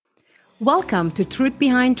Welcome to Truth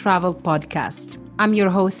Behind Travel podcast. I'm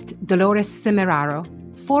your host, Dolores Semeraro,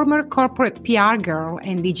 former corporate PR girl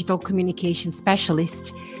and digital communication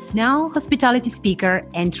specialist, now hospitality speaker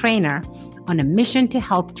and trainer on a mission to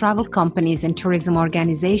help travel companies and tourism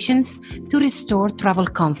organizations to restore travel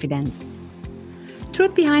confidence.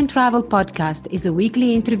 Truth Behind Travel podcast is a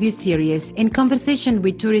weekly interview series in conversation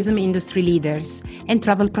with tourism industry leaders and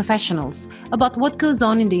travel professionals about what goes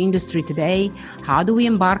on in the industry today, how do we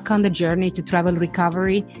embark on the journey to travel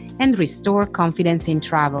recovery and restore confidence in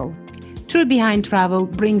travel. Truth Behind Travel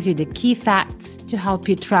brings you the key facts to help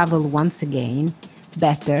you travel once again,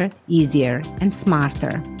 better, easier, and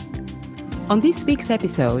smarter. On this week's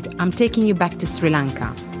episode, I'm taking you back to Sri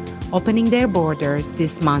Lanka, opening their borders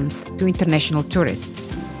this month to international tourists.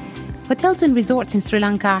 Hotels and resorts in Sri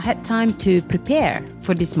Lanka had time to prepare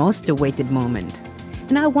for this most awaited moment.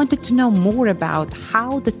 And I wanted to know more about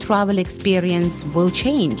how the travel experience will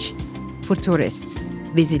change for tourists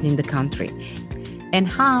visiting the country and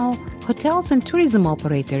how hotels and tourism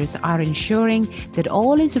operators are ensuring that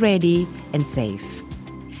all is ready and safe.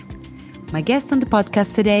 My guest on the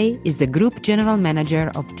podcast today is the Group General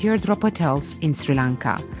Manager of Teardrop Hotels in Sri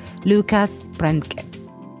Lanka, Lukas Prendtke.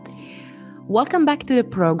 Welcome back to the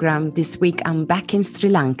program. This week I'm back in Sri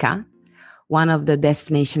Lanka, one of the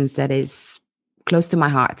destinations that is close to my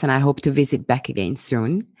heart, and I hope to visit back again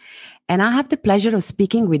soon. And I have the pleasure of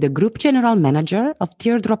speaking with the Group General Manager of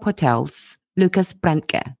Teardrop Hotels, Lukas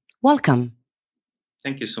Prendtke. Welcome.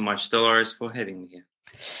 Thank you so much, Dolores, for having me here.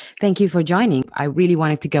 Thank you for joining. I really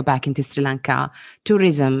wanted to go back into Sri Lanka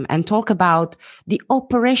tourism and talk about the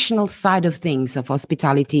operational side of things of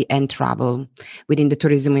hospitality and travel within the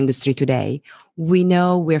tourism industry today. We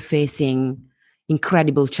know we're facing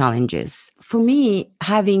incredible challenges. For me,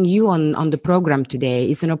 having you on the program today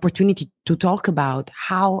is an opportunity to talk about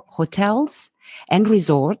how hotels and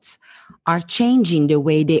resorts are changing the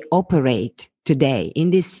way they operate today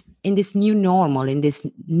in this new normal, in this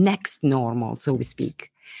next normal, so to speak.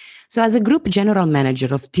 So as a group general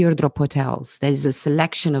manager of Teardrop Hotels, there is a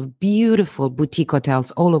selection of beautiful boutique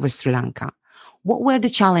hotels all over Sri Lanka. What were the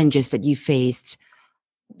challenges that you faced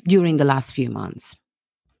during the last few months?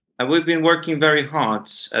 We've been working very hard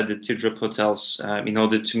at the Teardrop Hotels in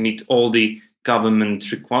order to meet all the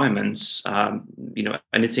government requirements,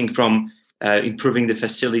 anything from improving the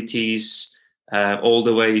facilities all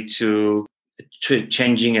the way to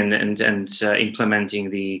changing and implementing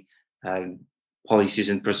the policies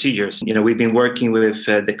and procedures. We've been working with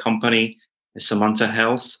the company Samanta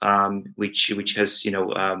Health, which has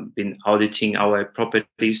been auditing our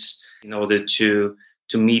properties in order to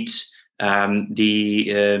meet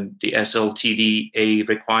the SLTDA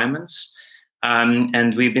requirements,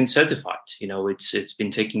 and we've been certified. It's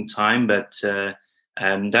been taking time, but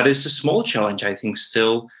that is a small challenge, I think,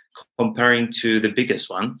 still comparing to the biggest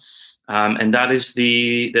one. And that is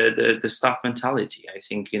the staff mentality. I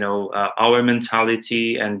think, our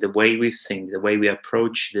mentality and the way we think, the way we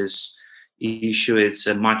approach this issue is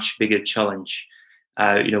a much bigger challenge.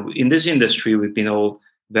 In this industry, we've been all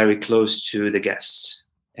very close to the guests.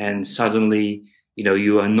 And suddenly,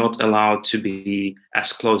 you are not allowed to be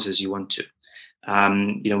as close as you want to.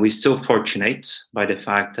 We're still fortunate by the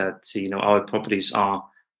fact that, our properties are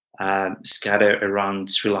scattered around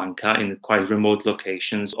Sri Lanka in quite remote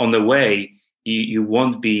locations. On the way, you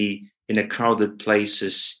won't be in a crowded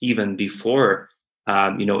places even before,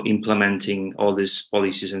 implementing all these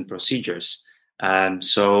policies and procedures.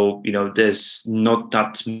 So there's not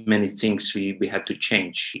that many things we had to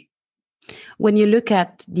change. When you look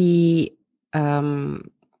at the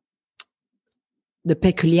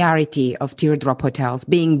peculiarity of Teardrop Hotels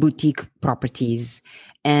being boutique properties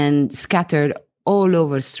and scattered all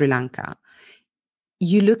over Sri Lanka,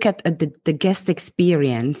 you look at the guest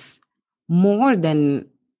experience more than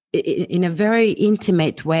in a very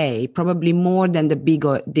intimate way, probably more than the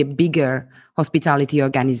bigger hospitality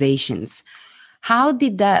organizations. How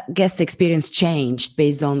did that guest experience change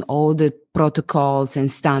based on all the protocols and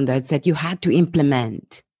standards that you had to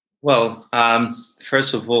implement? Well,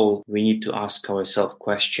 first of all, we need to ask ourselves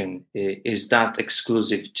question, is that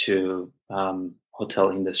exclusive to hotel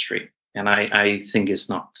industry? And I think it's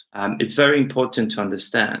not. It's very important to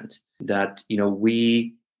understand that,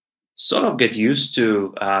 we sort of get used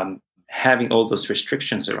to having all those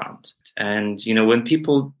restrictions around. And, when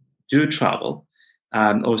people do travel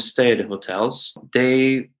or stay at the hotels,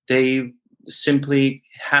 they simply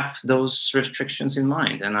have those restrictions in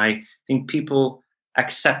mind. And I think people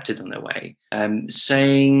accept it in a way,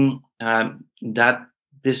 saying that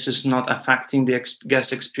this is not affecting the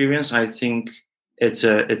guest experience. I think it's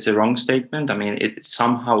a wrong statement. I mean, it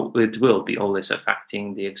somehow it will be always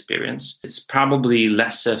affecting the experience. It's probably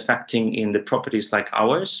less affecting in the properties like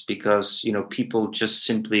ours because people just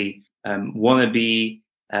simply want to be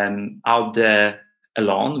out there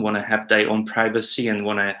alone, want to have their own privacy and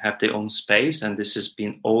want to have their own space, and this has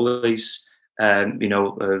been always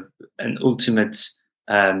an ultimate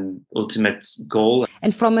goal.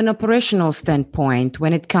 And from an operational standpoint,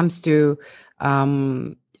 when it comes to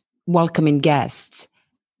welcoming guests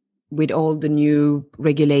with all the new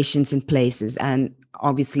regulations in places, and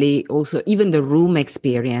obviously also even the room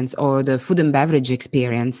experience or the food and beverage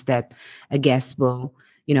experience that a guest will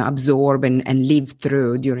absorb and live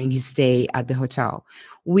through during his stay at the hotel,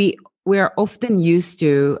 we are often used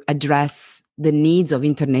to address the needs of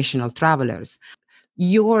international travelers.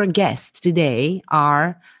 Your guests today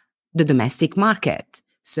are the domestic market.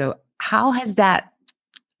 So how has that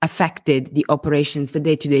affected the operations, the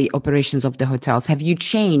day-to-day operations of the hotels? Have you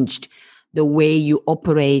changed the way you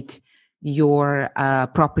operate your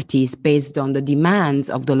properties based on the demands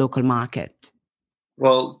of the local market?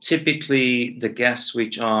 Well, typically the guests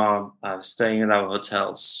which are staying in our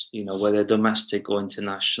hotels, whether domestic or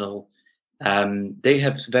international, they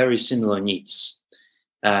have very similar needs.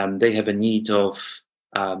 They have a need of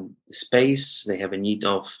space. They have a need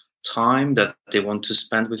of time that they want to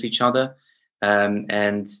spend with each other.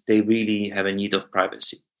 And they really have a need of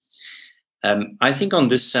privacy. I think on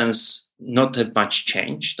this sense, not that much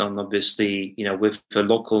changed. And obviously, with the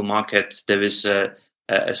local market, there is a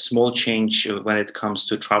small change when it comes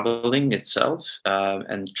to traveling itself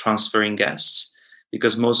and transferring guests,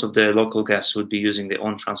 because most of the local guests would be using their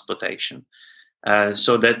own transportation.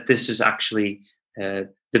 So that this is actually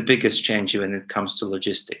the biggest change when it comes to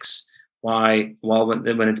logistics. When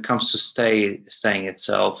it comes to staying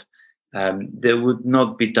itself, there would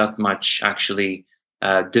not be that much actually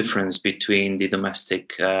difference between the domestic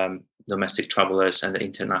travelers and the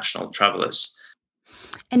international travelers.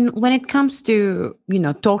 And when it comes to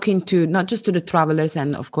talking to not just to the travelers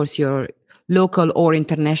and of course your local or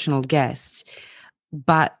international guests,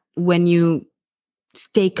 but when you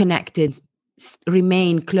stay connected,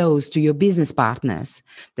 remain close to your business partners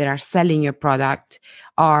that are selling your product,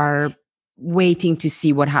 are waiting to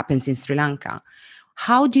see what happens in Sri Lanka,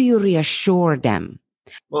 how do you reassure them?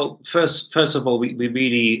 Well, first of all, we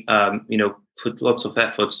really put lots of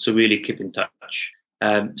efforts to really keep in touch.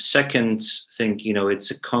 Second thing,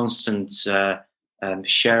 it's a constant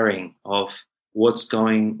sharing of what's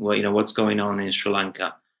going on in Sri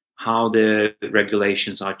Lanka, how the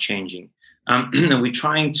regulations are changing. We're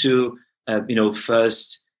trying to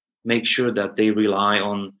first make sure that they rely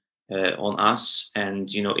on us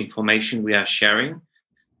and information we are sharing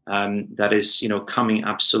that is coming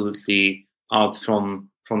absolutely out from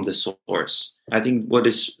the source. I think what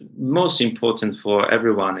is most important for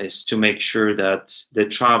everyone is to make sure that the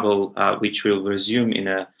travel which will resume in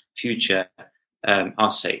a future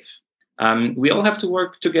are safe. We all have to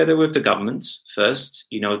work together with the government first,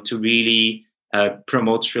 to really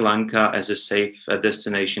promote Sri Lanka as a safe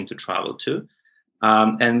destination to travel to.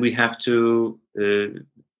 And we have to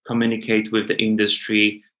communicate with the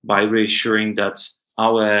industry by reassuring that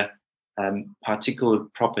our particular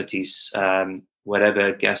properties,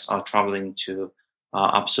 whatever guests are traveling to,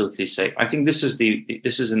 are absolutely safe. I think this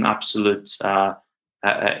is an absolute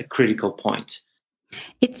critical point.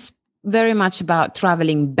 It's very much about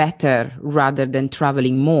traveling better rather than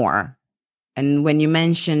traveling more. And when you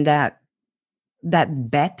mention that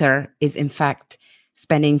better is in fact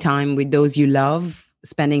spending time with those you love,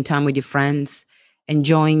 spending time with your friends,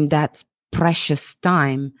 enjoying that precious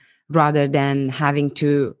time rather than having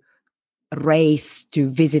to race to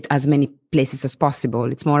visit as many places as possible.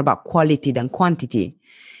 It's more about quality than quantity.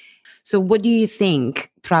 So what do you think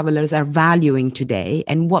travelers are valuing today,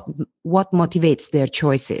 and what motivates their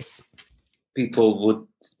choices? People would,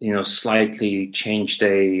 slightly change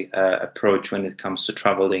their approach when it comes to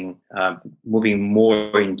traveling, moving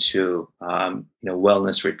more into,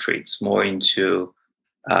 wellness retreats, more into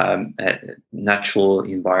a natural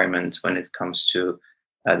environment when it comes to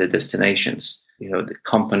the destinations. The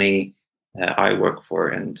company I work for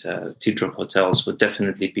and Teardrop Hotels would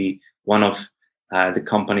definitely be one of the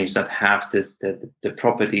companies that have the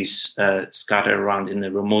properties scattered around in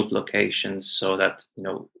the remote locations, so that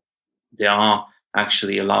they are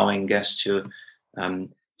actually allowing guests to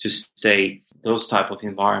stay those type of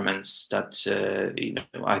environments that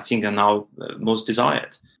I think are now most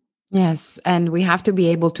desired. Yes, and we have to be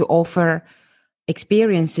able to offer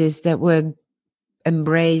experiences that would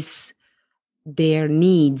embrace their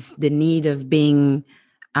needs, the need of being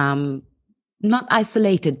not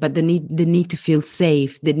isolated, but the need to feel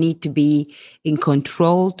safe, the need to be in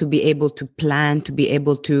control, to be able to plan, to be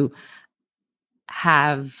able to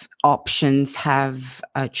have options, have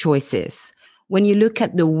choices. When you look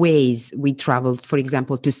at the ways we traveled, for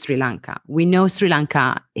example, to Sri Lanka, we know Sri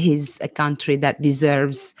Lanka is a country that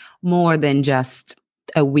deserves more than just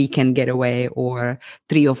a weekend getaway or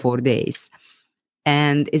 3 or 4 days,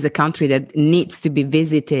 and is a country that needs to be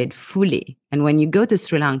visited fully. And when you go to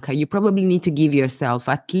Sri Lanka, you probably need to give yourself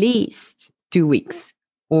at least 2 weeks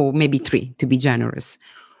or maybe 3 to be generous.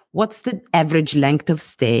 What's the average length of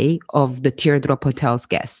stay of the Teardrop Hotel's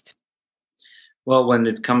guest? Well, when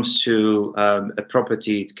it comes to a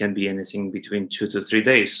property, it can be anything between 2 to 3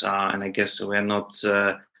 days, and I guess we're not,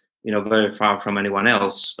 very far from anyone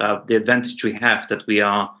else. The advantage we have that we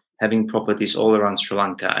are having properties all around Sri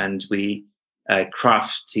Lanka, and we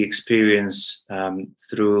craft the experience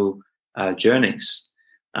through journeys.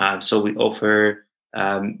 So we offer,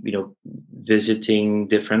 visiting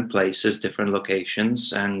different places, different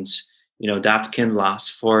locations, and that can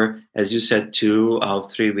last for, as you said, 2 or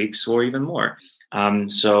 3 weeks or even more.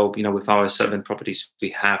 With our 7 properties we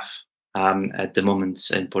have at the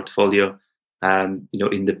moment in portfolio,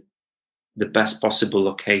 in the best possible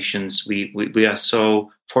locations, we are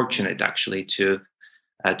so fortunate actually to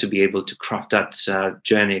be able to craft that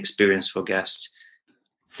journey experience for guests.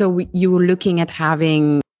 So you were looking at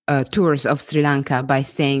having tours of Sri Lanka by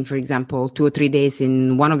staying, for example, 2 or 3 days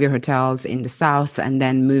in one of your hotels in the south, and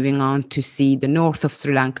then moving on to see the north of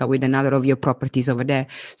Sri Lanka with another of your properties over there.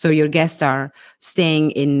 So your guests are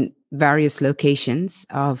staying in various locations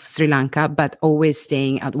of Sri Lanka, but always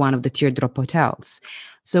staying at one of the Teardrop hotels.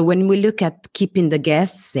 So when we look at keeping the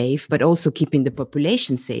guests safe, but also keeping the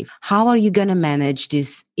population safe, how are you going to manage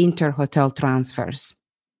these inter-hotel transfers?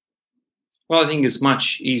 Well, I think it's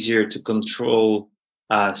much easier to control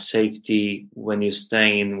safety when you're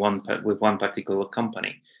staying with one particular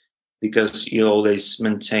company, because you always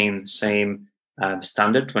maintain the same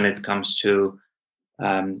standard when it comes to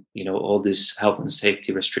all these health and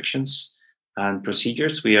safety restrictions and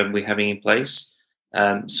procedures we're having in place.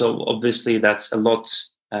 So obviously that's a lot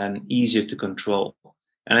easier to control,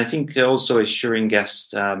 and I think also assuring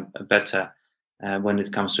guests better when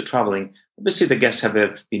it comes to traveling. Obviously, the guests have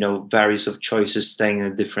various of choices staying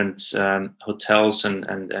in different hotels and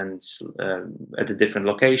at the different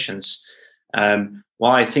locations.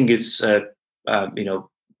 While I think it's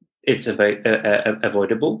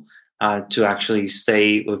avoidable to actually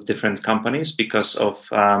stay with different companies because of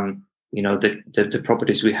the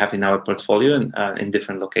properties we have in our portfolio and in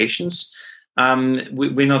different locations.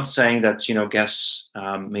 We're not saying that guests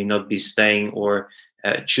may not be staying or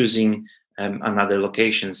choosing another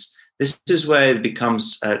locations. This is where it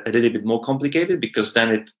becomes a little bit more complicated, because then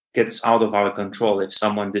it gets out of our control. If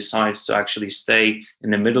someone decides to actually stay in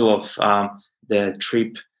the middle of the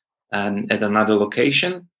trip at another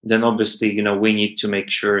location, then obviously we need to make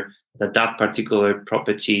sure that particular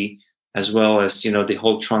property, as well as the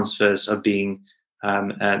whole transfers, are being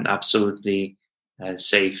absolutely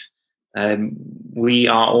safe. We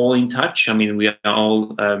are all in touch. I mean, we are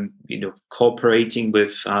all, cooperating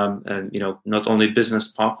with, not only business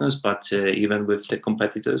partners, but even with the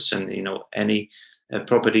competitors and, any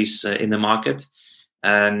properties in the market.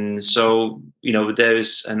 And so, there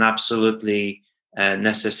is an absolutely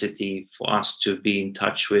necessity for us to be in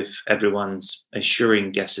touch with everyone's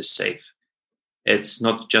assuring guests is safe. It's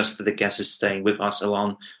not just that the guest is staying with us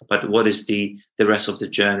alone, but what is the rest of the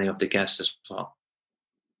journey of the guest as well.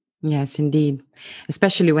 Yes, indeed.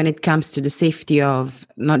 Especially when it comes to the safety of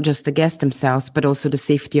not just the guests themselves, but also the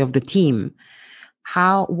safety of the team.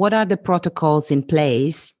 What are the protocols in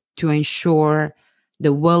place to ensure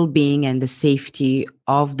the well-being and the safety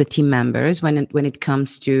of the team members when it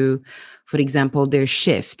comes to, for example, their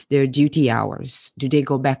shift, their duty hours? Do they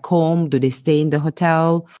go back home? Do they stay in the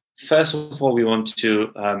hotel? First of all, we want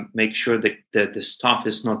to make sure that the staff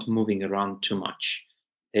is not moving around too much.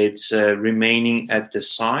 It's remaining at the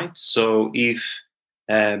site. So if,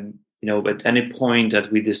 at any point that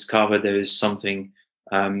we discover there is something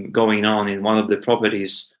going on in one of the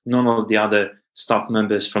properties, none of the other staff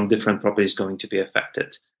members from different properties going to be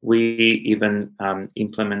affected. We even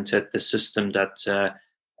implemented the system that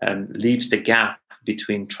leaves the gap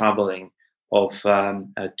between traveling of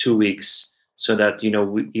 2 weeks, so that,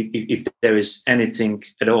 if there is anything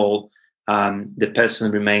at all, the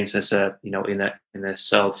person remains as in a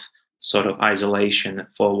self sort of isolation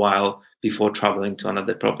for a while before traveling to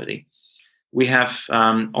another property. We have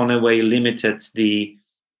on a way limited the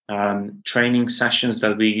training sessions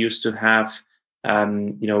that we used to have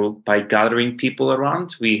by gathering people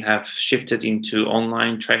around. We have shifted into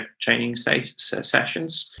online training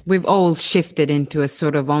sessions. We've all shifted into a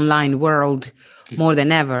sort of online world more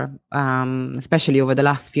than ever, especially over the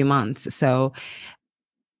last few months. So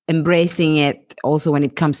embracing it also when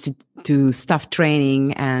it comes to staff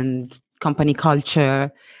training and company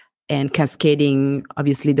culture and cascading,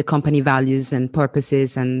 obviously, the company values and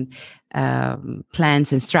purposes and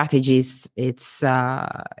plans and strategies, it's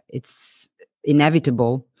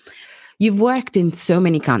inevitable. You've worked in so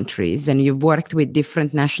many countries and you've worked with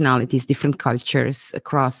different nationalities, different cultures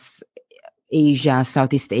across Asia,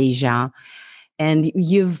 Southeast Asia, and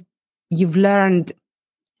you've learned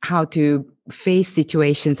how to face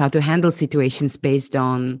situations, how to handle situations based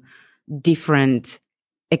on different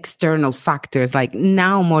external factors, like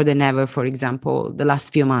now more than ever, for example, the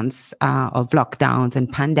last few months of lockdowns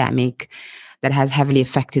and pandemic that has heavily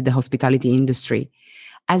affected the hospitality industry.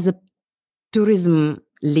 As a tourism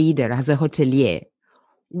leader, as a hotelier,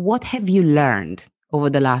 what have you learned over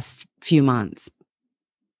the last few months?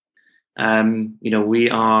 We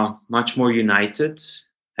are much more united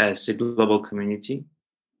as a global community.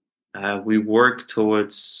 We work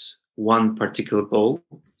towards one particular goal,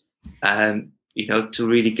 to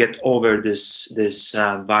really get over this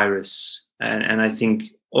virus. And I think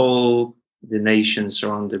all the nations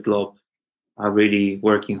around the globe are really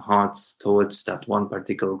working hard towards that one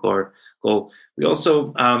particular goal. We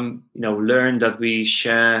also, learn that we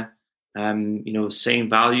share, same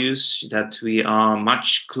values, that we are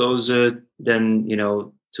much closer than,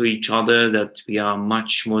 to each other, that we are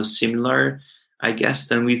much more similar, I guess,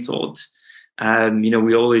 than we thought.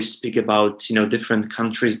 We always speak about, different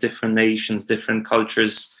countries, different nations, different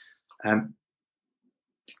cultures.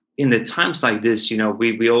 In the times like this,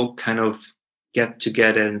 we all kind of get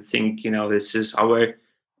together and think, this is our,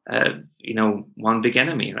 one big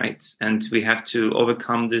enemy, right? And we have to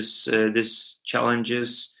overcome these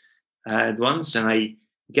challenges at once. And I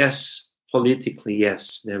guess politically,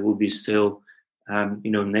 yes, there will be still,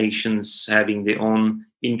 nations having their own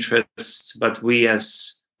interests, but we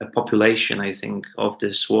as a population, I think, of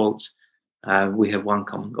this world, we have one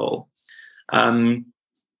common goal. I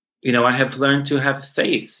have learned to have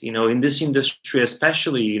faith, in this industry,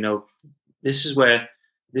 especially, this is where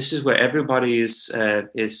everybody is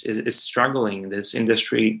struggling. This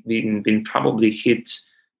industry been probably hit,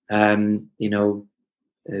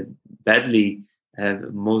 badly,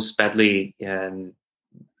 most badly,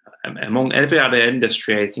 among every other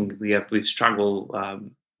industry. I think we've struggled,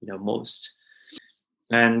 most.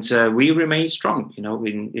 And we remain strong,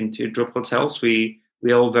 in Teardrop Hotels. We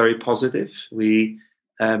are all very positive. We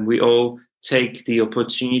all take the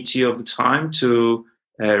opportunity of the time to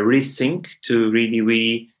rethink, to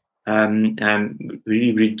really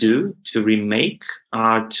redo, to remake,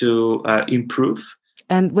 to improve.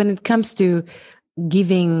 And when it comes to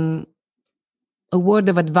giving a word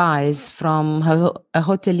of advice from a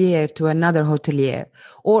hotelier to another hotelier,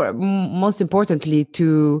 or most importantly,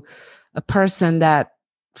 to a person that,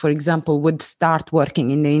 for example, would start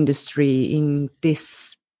working in the industry in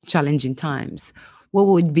these challenging times, what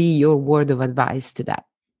would be your word of advice to that?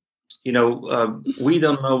 We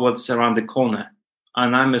don't know what's around the corner.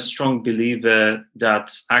 And I'm a strong believer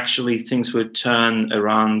that actually things will turn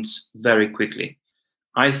around very quickly.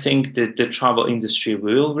 I think that the travel industry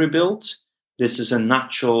will rebuild. This is a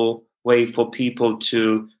natural way for people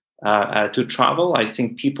to travel. I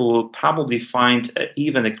think people will probably find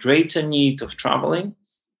even a greater need of traveling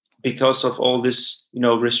because of all this,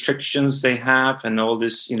 restrictions they have and all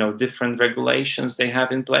this, different regulations they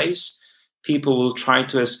have in place. People will try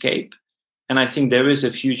to escape. And I think there is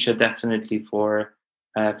a future definitely for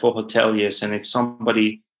hoteliers. And if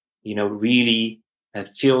somebody, really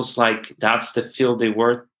feels like that's the field they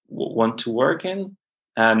want to work in,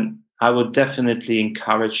 I would definitely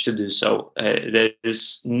encourage to do so. There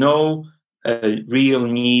is no real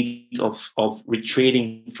need of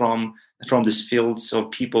retreating from this field. So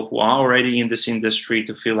people who are already in this industry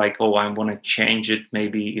to feel like, oh, I want to change it.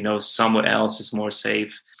 Maybe, somewhere else is more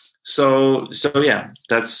safe. So yeah,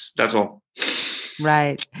 that's all.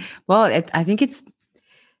 Right. Well, I think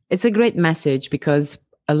it's a great message, because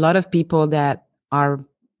a lot of people that are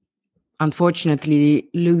unfortunately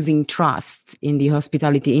losing trust in the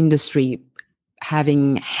hospitality industry,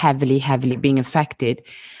 having heavily being affected,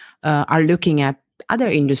 are looking at other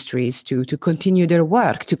industries to continue their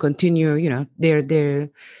work, to continue, their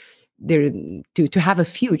to have a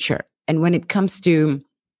future. And when it comes to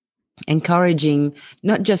encouraging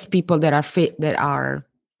not just people that are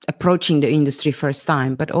approaching the industry first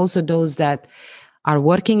time, but also those that are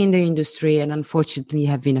working in the industry and unfortunately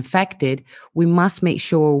have been affected, we must make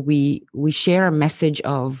sure we share a message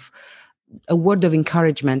of a word of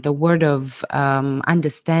encouragement, a word of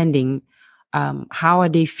understanding. How are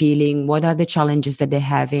they feeling? What are the challenges that they're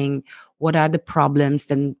having? What are the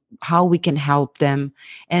problems and how we can help them?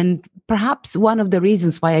 And perhaps one of the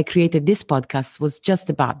reasons why I created this podcast was just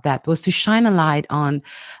about that, was to shine a light on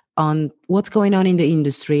what's going on in the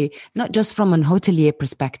industry, not just from an hotelier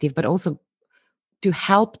perspective, but also to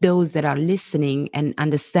help those that are listening and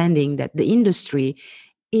understanding that the industry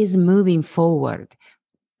is moving forward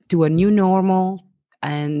to a new normal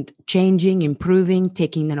and changing, improving,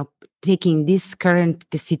 taking this current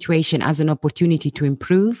situation as an opportunity to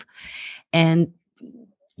improve. And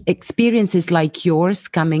experiences like yours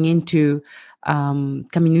coming onto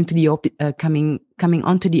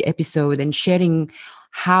the episode and sharing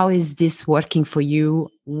how is this working for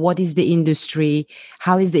you, what is the industry,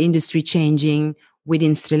 how is the industry changing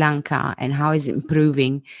within Sri Lanka, and how is it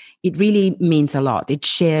improving, it really means a lot. It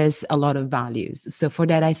shares a lot of values. So for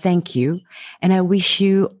that, I thank you, and I wish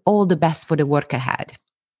you all the best for the work ahead.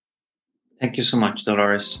 Thank you so much,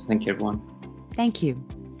 Dolores. Thank you, everyone. Thank you.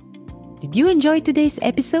 Did you enjoy today's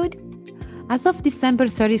episode? As of December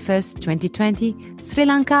 31st, 2020, Sri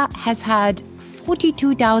Lanka has had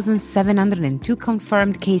 42,702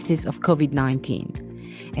 confirmed cases of COVID-19.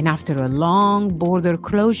 And after a long border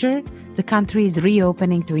closure, the country is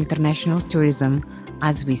reopening to international tourism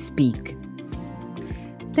as we speak.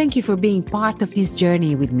 Thank you for being part of this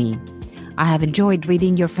journey with me. I have enjoyed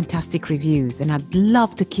reading your fantastic reviews, and I'd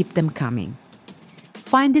love to keep them coming.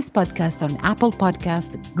 Find this podcast on Apple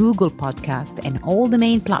Podcast, Google Podcast, and all the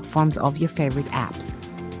main platforms of your favorite apps.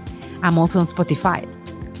 I'm also on Spotify.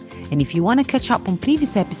 And if you want to catch up on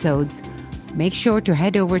previous episodes, make sure to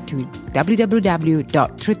head over to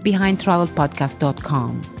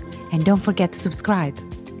www.truthbehindtravelpodcast.com. And don't forget to subscribe.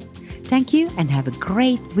 Thank you and have a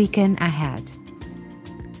great weekend ahead.